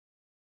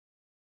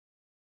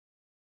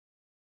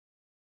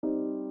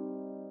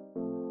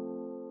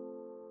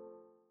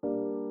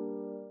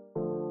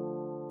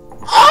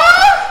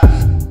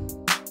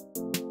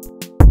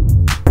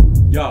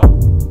Yo,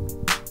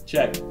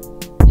 check.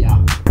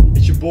 Yeah.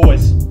 It's your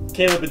boys,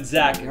 Caleb and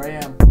Zach. Here I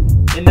am.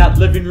 In that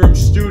living room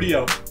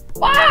studio.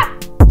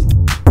 What?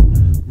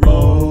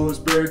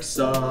 Roseburg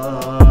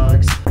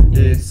sucks.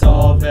 It's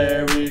all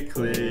very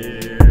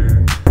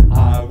clear.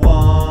 I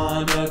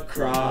wanna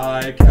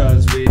cry,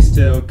 cause we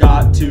still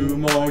got 2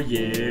 more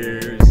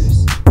years.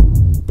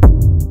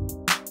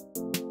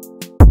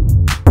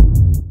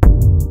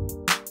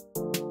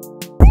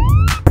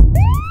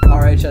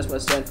 RHS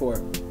must stand for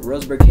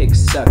Roseburg hicks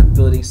suck.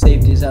 Building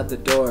safety is out the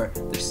door.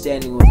 They're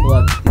standing with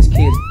luck. These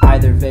kids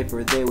either vape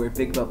or they wear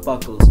big butt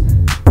buckles.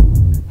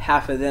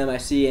 Half of them I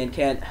see and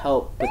can't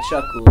help but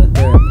chuckle at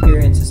their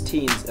appearance as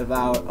teens of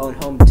our own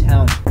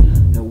hometown.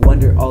 No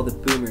wonder all the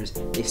boomers,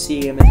 they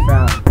see him and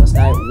frown. Last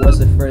night was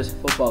the first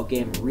football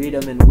game, read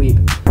 'em and weep.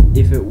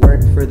 If it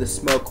weren't for the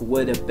smoke,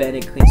 would have been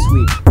a clean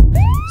sweep.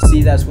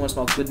 See, that's one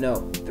small good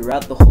note.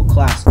 Throughout the whole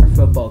class, our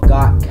football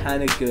got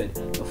kinda good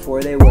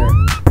before they were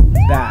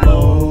bad.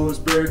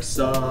 Roseburg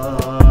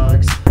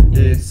sucks,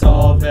 it's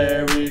all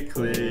very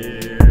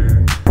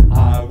clear.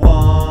 I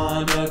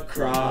wanna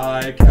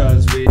cry,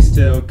 cause we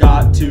still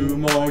got 2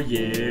 more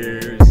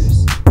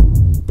years.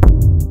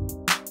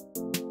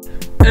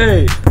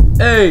 Hey,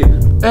 hey,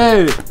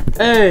 hey,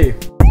 hey.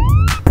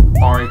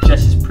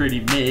 RHS is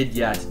pretty mid,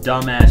 yeah, it's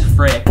dumbass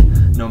frick.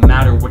 No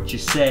matter what you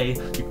say,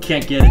 you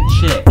can't get a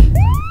chick.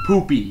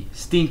 Poopy,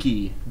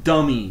 stinky,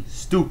 dummy,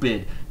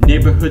 stupid.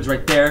 Neighborhood's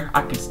right there,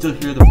 I can still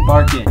hear the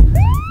barking.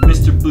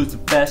 Mr. Blue's the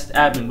best,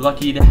 I've been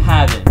lucky to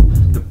have him.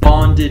 The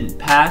bond didn't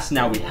pass,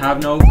 now we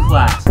have no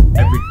class.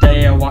 Every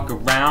day I walk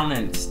around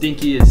and it's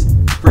stinky as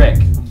frick.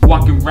 I'm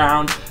walking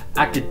around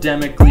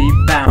academically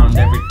bound.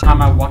 Every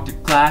time I walk to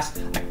class,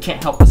 I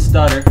can't help but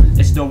stutter.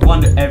 It's no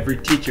wonder every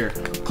teacher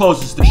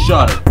closes the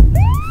shutter.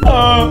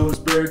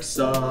 Roseburg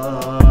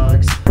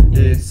sucks,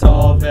 it's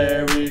all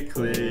very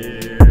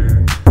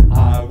clear.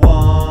 I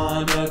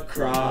wanna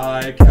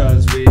cry,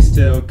 cause we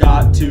still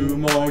got 2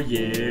 more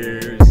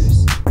years.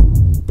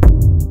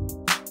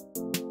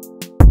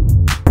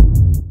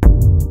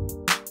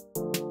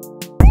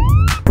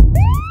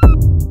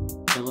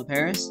 Philip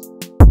Harris,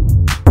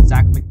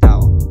 Zach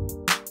Mcdowell.